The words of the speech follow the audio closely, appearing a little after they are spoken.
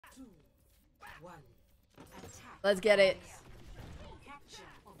Let's get it.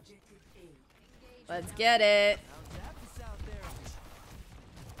 Let's get it.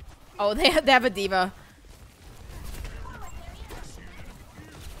 Oh, they have a diva.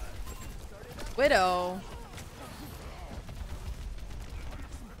 Widow.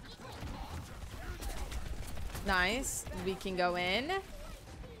 Nice. We can go in.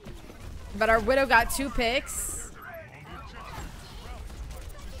 But our Widow got 2 picks.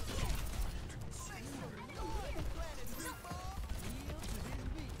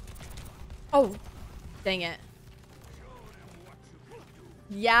 Oh, dang it.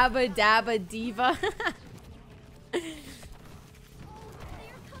 Yabba dabba diva.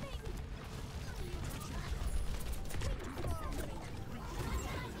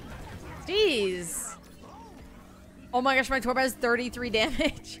 Jeez. Oh my gosh, my Torb has 33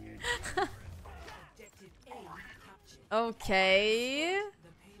 damage. Okay.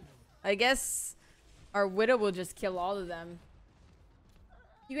 I guess our Widow will just kill all of them.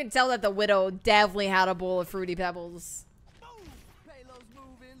 You can tell that the Widow definitely had a bowl of Fruity Pebbles.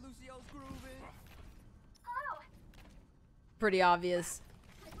 Pretty obvious.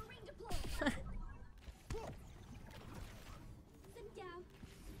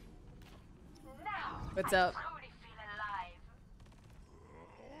 What's up?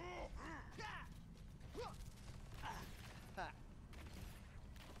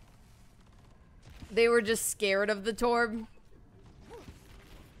 They were just scared of the Torb.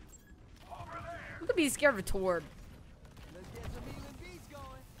 Who could be scared of a Torb?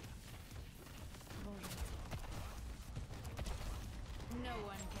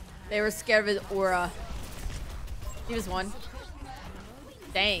 They were scared of his aura. He was one.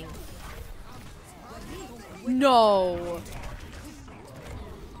 Dang. No.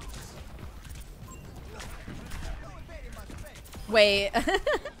 Wait.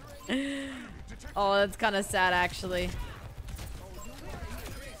 Oh, that's kind of sad, actually.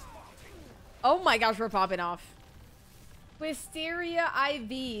 Oh my gosh, we're popping off. Wisteria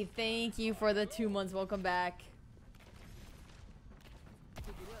IV, thank you for the 2 months. Welcome back.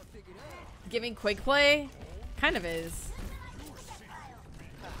 Giving quick play? Kind of is.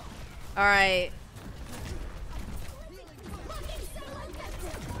 Alright.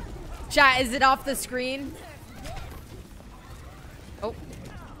 Chat, is it off the screen? Oh.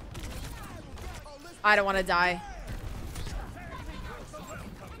 I don't want to die.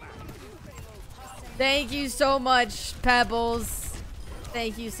 Thank you so much, Pebbles.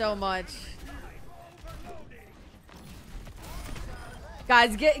 Thank you so much.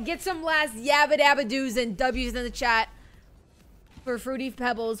 Guys, get some last yabba dabba doos and W's in the chat for Fruity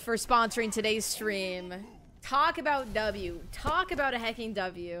Pebbles for sponsoring today's stream. Talk about W. Talk about a hecking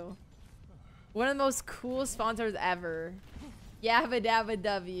W. One of the most cool sponsors ever. Yabba dabba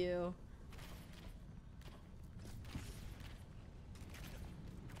W.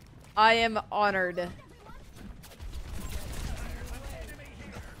 I am honored.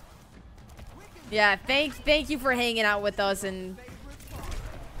 Yeah, thank you for hanging out with us and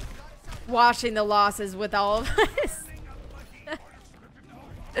watching the losses with all of us.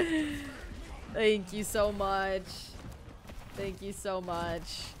 Thank you so much. Thank you so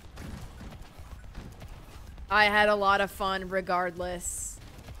much. I had a lot of fun regardless.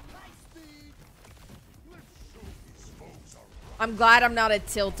 I'm glad I'm not a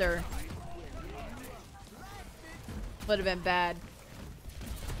tilter. Would have been bad.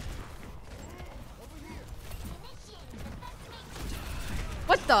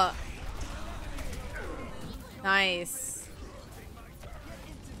 What the? Nice.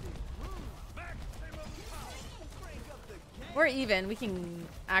 We're even. We can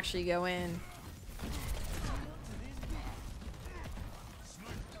actually go in.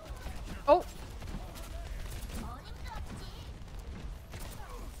 Oh.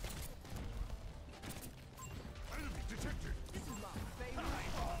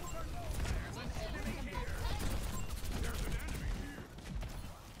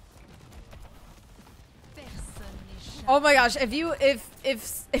 Oh my gosh, if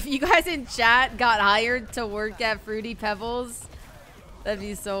you guys in chat got hired to work at Fruity Pebbles, that'd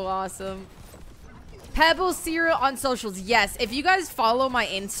be so awesome. Pebbles cereal on socials. Yes, if you guys follow my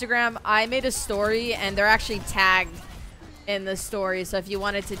Instagram, I made a story and they're actually tagged in the story. So if you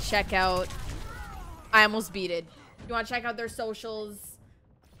wanted to check out, I almost beat it. If you want to check out their socials,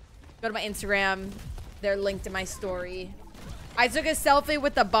 go to my Instagram. They're linked in my story. I took a selfie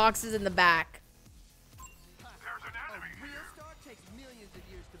with the boxes in the back.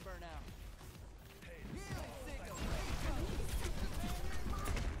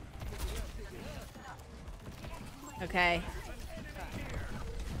 Okay.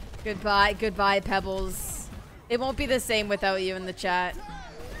 Goodbye, goodbye, Pebbles. It won't be the same without you in the chat.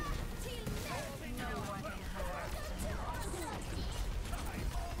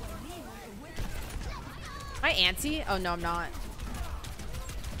 Am I antsy? Oh, no, I'm not.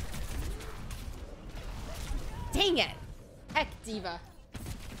 Dang it. Heck, diva.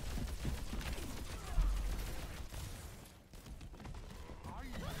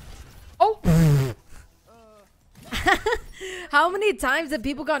 Oh! How many times have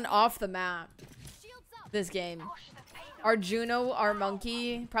people gotten off the map this game? Our Juno, our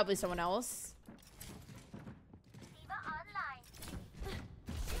monkey, probably someone else.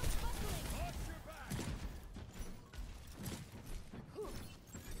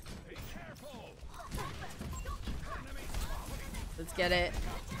 Let's get it.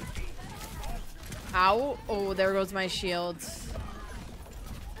 Ow. Oh, there goes my shield.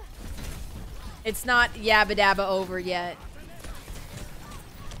 It's not yabba dabba over yet.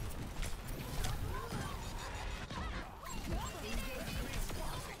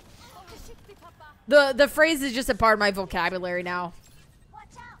 The phrase is just a part of my vocabulary now.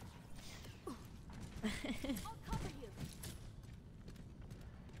 It's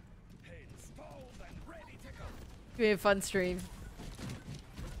gonna be a fun stream.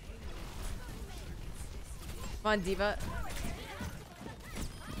 Come on, diva.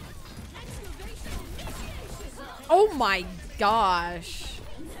 Oh my gosh.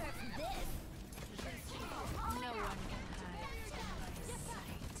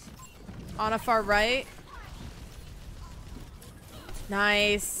 On a far right.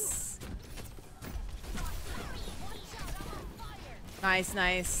 Nice. Nice,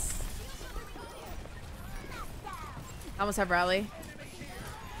 nice. Almost have rally.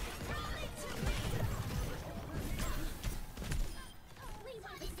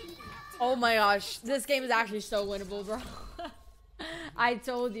 Oh my gosh, this game is actually so winnable, bro. I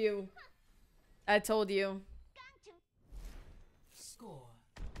told you. I told you. Score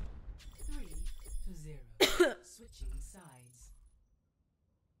 3-0. Switching sides.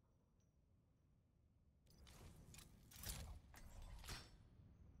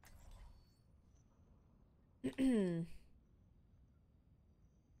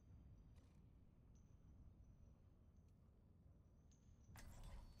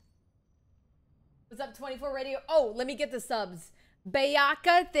 What's up, 24 Radio? Oh, let me get the subs.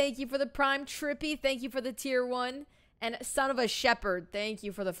 Bayaka, thank you for the Prime. Trippy, thank you for the tier 1. And Son of a Shepherd, thank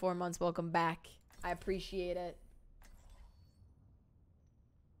you for the 4 months. Welcome back. I appreciate it.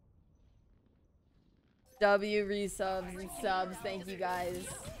 W resubs and subs, thank you guys.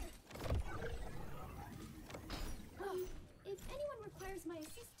 If anyone requires my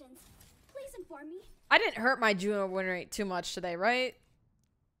assistance, please inform me. I didn't hurt my Juno win rate too much today, right?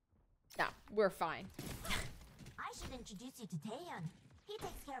 No, we're fine. I should introduce you to Taeyeon. He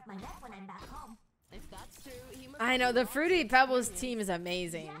takes care of my vet when I'm back home. If that's true, he must I know, the Fruity Pebbles team is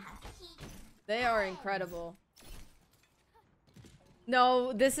amazing. Yeah, They are incredible.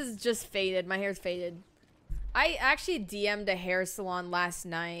 No, this is just faded. My hair's faded. I actually DM'd a hair salon last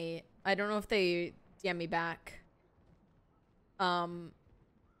night. I don't know if they DM me back.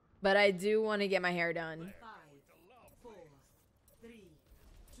 But I do want to get my hair done. 5, 4, 3,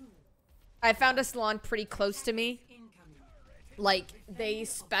 2. I found a salon pretty close to me. Incoming. Like, they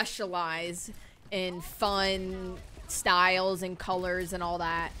specialize in fun styles and colors and all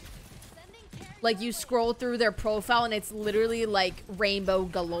that. Like, you scroll through their profile and it's literally like rainbow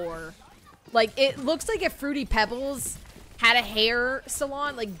galore. Like, it looks like if Fruity Pebbles had a hair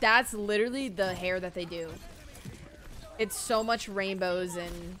salon. Like, that's literally the hair that they do. It's so much rainbows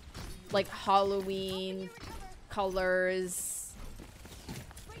and like Halloween colors.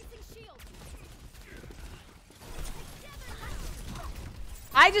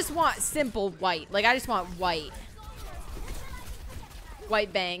 I just want simple white. Like, I just want white.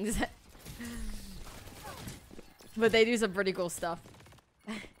 White bangs. But they do some pretty cool stuff.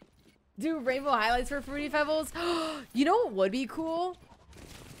 Do rainbow highlights for Fruity Pebbles? You know what would be cool?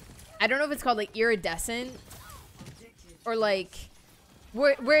 I don't know if it's called like iridescent. Or like,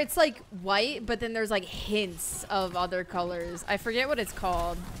 where it's like white, but then there's like hints of other colors. I forget what it's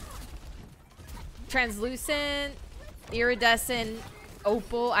called. Translucent, iridescent,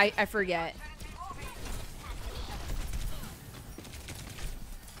 opal. I forget.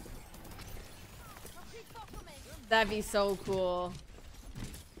 That'd be so cool.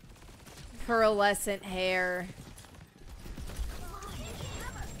 Pearlescent hair.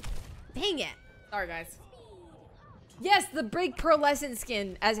 Dang it. Sorry, guys. Yes, the big pearlescent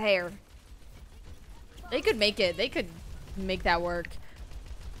skin as hair. They could make it. They could make that work.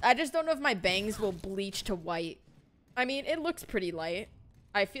 I just don't know if my bangs will bleach to white. I mean, it looks pretty light.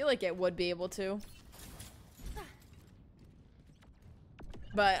 I feel like it would be able to.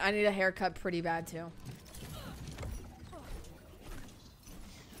 But I need a haircut pretty bad too.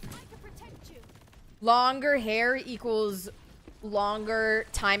 Longer hair equals longer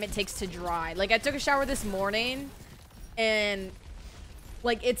time it takes to dry. Like I took a shower this morning and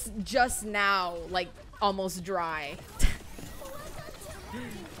like it's just now like almost dry.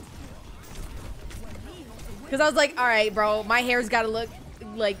 Cause I was like, all right, bro, my hair's gotta look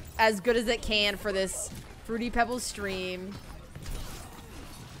like as good as it can for this Fruity Pebbles stream.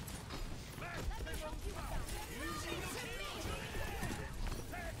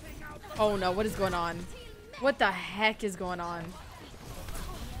 Oh no, what is going on? What the heck is going on?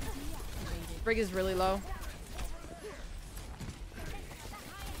 Brig is really low.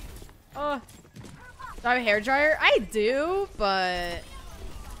 Oh. Do I have a hairdryer? I do, but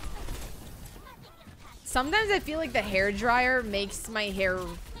sometimes I feel like the hairdryer makes my hair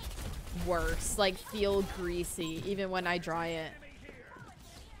worse, like feel greasy, even when I dry it.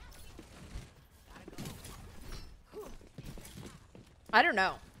 I don't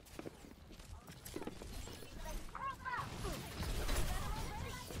know.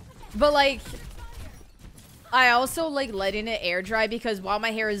 But like, I also like letting it air dry because while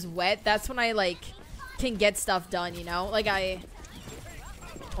my hair is wet, that's when I like can get stuff done, you know? Like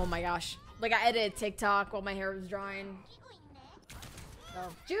oh my gosh. Like I edited TikTok while my hair was drying. So,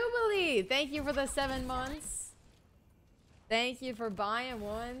 Jubilee, thank you for the 7 months. Thank you for buying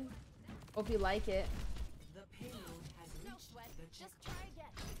one. Hope you like it. The payload has reached the checkpoint.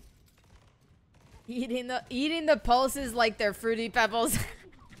 Eating the pulses like they're Fruity Pebbles.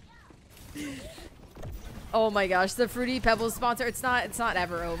 Oh my gosh, the Fruity Pebbles sponsor, it's not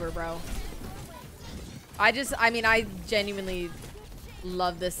ever over, bro. I mean, I genuinely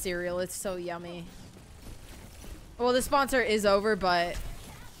love this cereal. It's so yummy. Well, the sponsor is over, but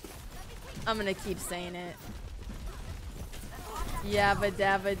I'm gonna keep saying it. Yabba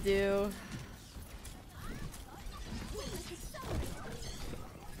dabba do.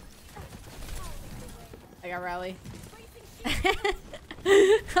 I got rally.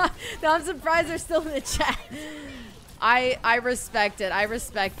 No, I'm surprised they're still in the chat. I respect it. I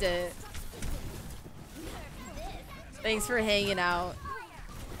respect it. Thanks for hanging out.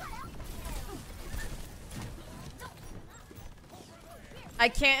 I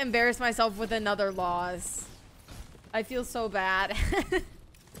can't embarrass myself with another loss. I feel so bad.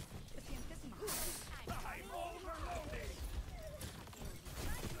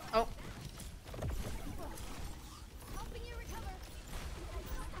 Oh.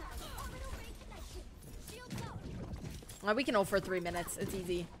 Well, we can hold for 3 minutes. It's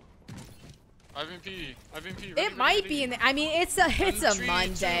easy. I've been P. It might be in the, I mean, it's a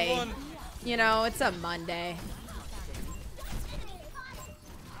Monday. You know, it's a Monday.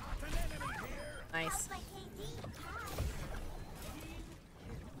 Nice.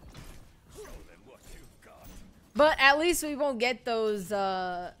 But at least we won't get those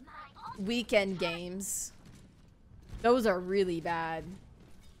weekend games. Those are really bad.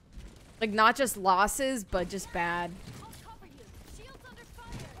 Like, not just losses, but just bad.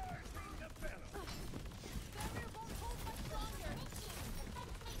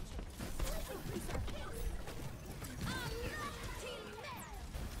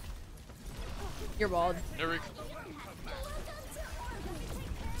 You're bald.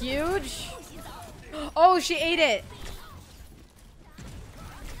 Huge. Oh, she ate it.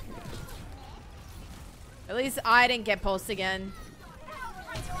 At least I didn't get pulsed again.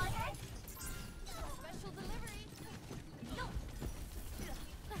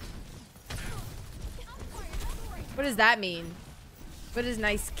 What does that mean? What does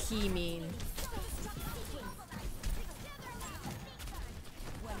nice key mean?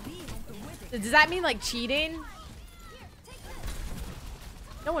 Does that mean like cheating?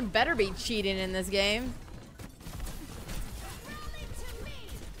 No one better be cheating in this game.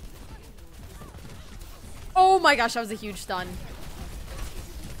 Oh my gosh, that was a huge stun.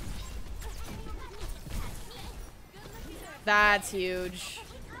 That's huge.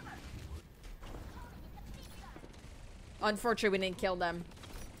 Unfortunately, we didn't kill them.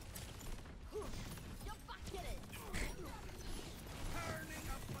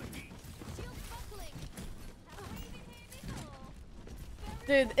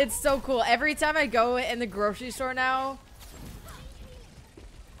 Dude, it's so cool. Every time I go in the grocery store now,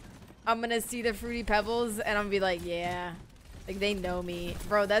 I'm gonna see the Fruity Pebbles and I'm gonna be like, yeah. Like, they know me.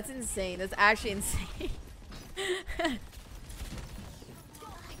 Bro, that's insane. That's actually insane.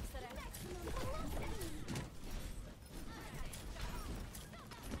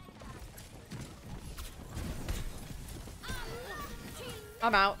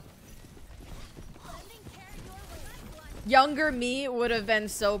 I'm out. Younger me would have been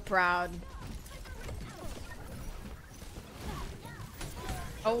so proud.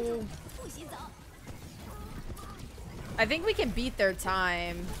 Oh. I think we can beat their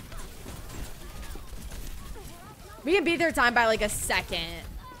time. We can beat their time by like a second.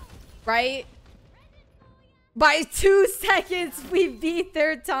 Right? By 2 seconds, we beat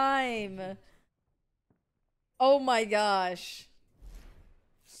their time. Oh my gosh.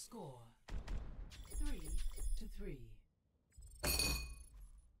 Score 3-3.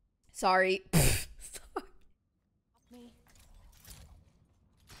 Sorry. Is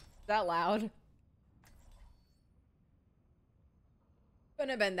that loud? Couldn't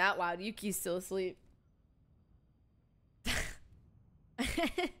have been that loud. Yuki's still asleep.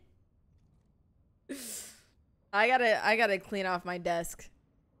 I gotta clean off my desk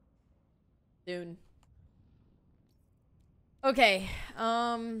soon. Okay.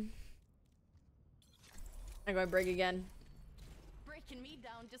 I'm going to break again. Breaking me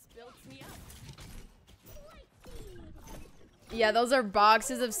down just builds me up. Yeah, those are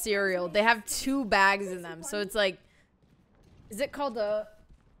boxes of cereal. They have 2 bags in them, so it's like, is it called a?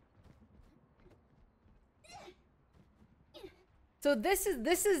 So this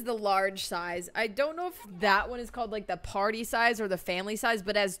is the large size. I don't know if that one is called like the party size or the family size,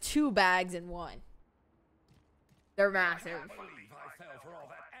 but it has 2 bags in one. They're massive. I believe I fell for all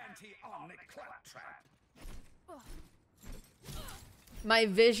that anti-omnic claptrap. My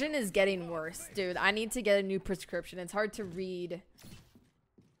vision is getting worse, dude. I need to get a new prescription. It's hard to read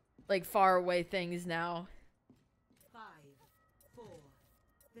like far away things now. 5, 4,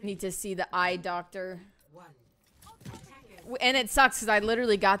 Need to see the eye doctor. 1. And it sucks because I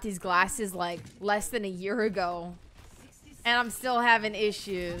literally got these glasses like less than a year ago. And I'm still having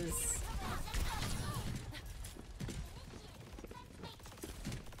issues.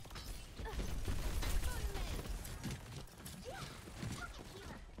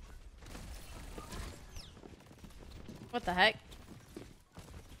 What the heck?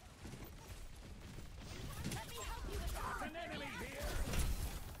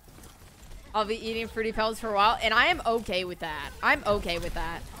 I'll be eating Fruity Pebbles for a while, and I am okay with that. I'm okay with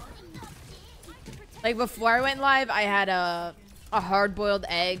that. Like, before I went live, I had a hard-boiled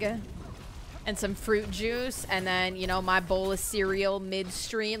egg and some fruit juice, and then, you know, my bowl of cereal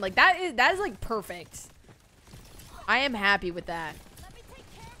midstream. Like, that is like, perfect. I am happy with that.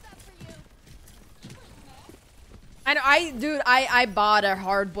 And dude, I bought a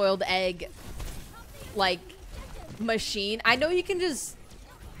hard-boiled egg, like, machine. I know you can just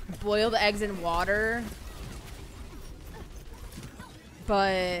boil the eggs in water,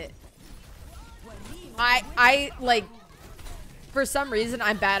 but I like, for some reason,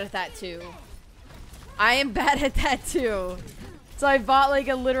 I'm bad at that too. I am bad at that too. So I bought like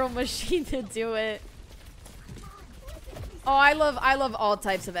a literal machine to do it. Oh, I love all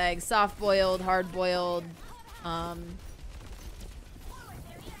types of eggs. Soft boiled, hard boiled.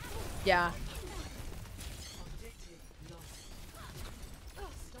 Yeah.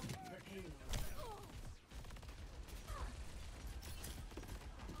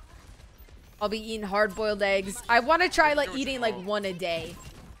 I'll be eating hard-boiled eggs. I want to try like eating like 1 a day.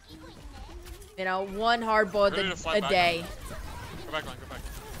 You know, 1 hard-boiled a day. Go back line, go back.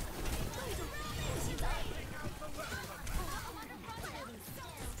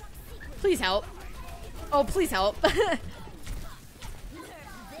 Please help. Oh, please help.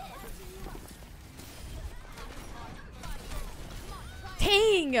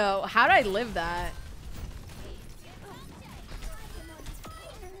 Dang! How did I live that?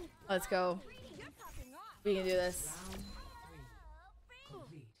 Let's go. We can do this.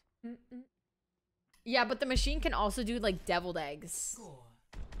 Yeah, but the machine can also do like deviled eggs.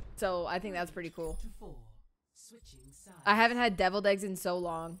 So I think that's pretty cool. I haven't had deviled eggs in so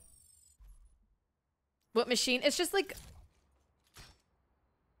long. What machine? It's just like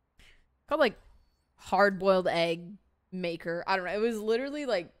called like hard-boiled egg maker. I don't know. It was literally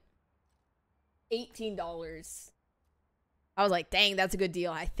like $18. I was like, dang, that's a good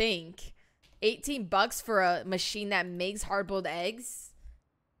deal, I think. $18 for a machine that makes hard-boiled eggs?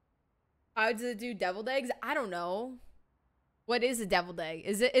 How does it do deviled eggs? I don't know. What is a deviled egg?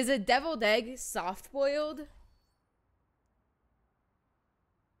 Is a deviled egg soft-boiled?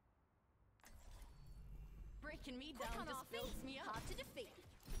 Breaking me down just builds me up. Hard to defeat.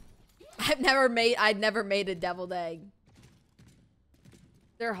 I'd never made a deviled egg.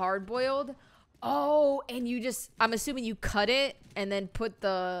 They're hard-boiled? Oh, and you just, I'm assuming you cut it and then put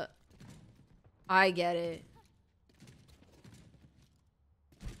the, I get it.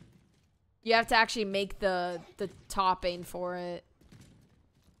 You have to actually make the topping for it.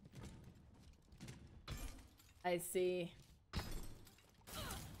 I see.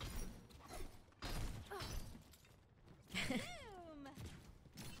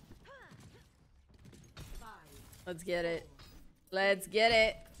 Let's get it. Let's get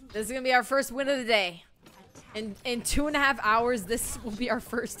it. This is gonna be our first win of the day. In 2.5 hours, this will be our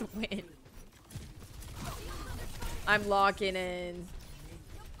first win. I'm locking in.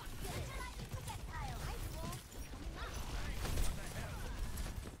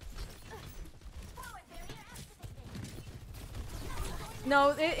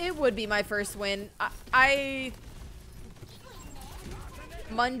 No, it would be my first win.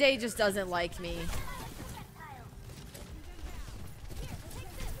 Monday just doesn't like me.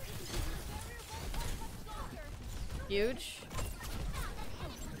 Huge.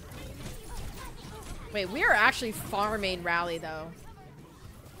 Wait, we are actually farming rally though.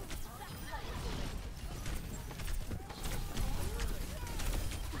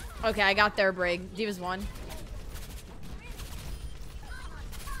 Okay, I got their Brig. Diva's one.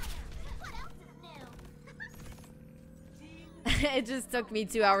 It just took me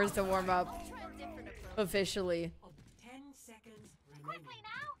 2 hours to warm up. Officially. 10 seconds Quickly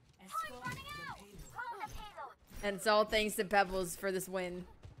now! Time's running out! Call the payload! And it's all thanks to Pebbles for this win.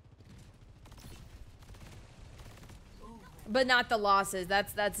 But not the losses.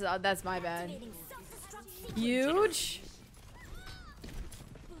 That's my bad. Huge.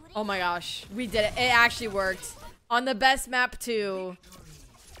 Oh my gosh. We did it. It actually worked. On the best map too.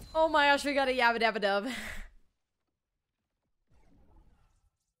 Oh my gosh, we got a yabba dabba dub.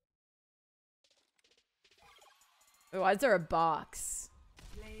 Why is there a box?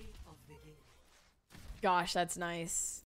 play of the game. Gosh, that's nice.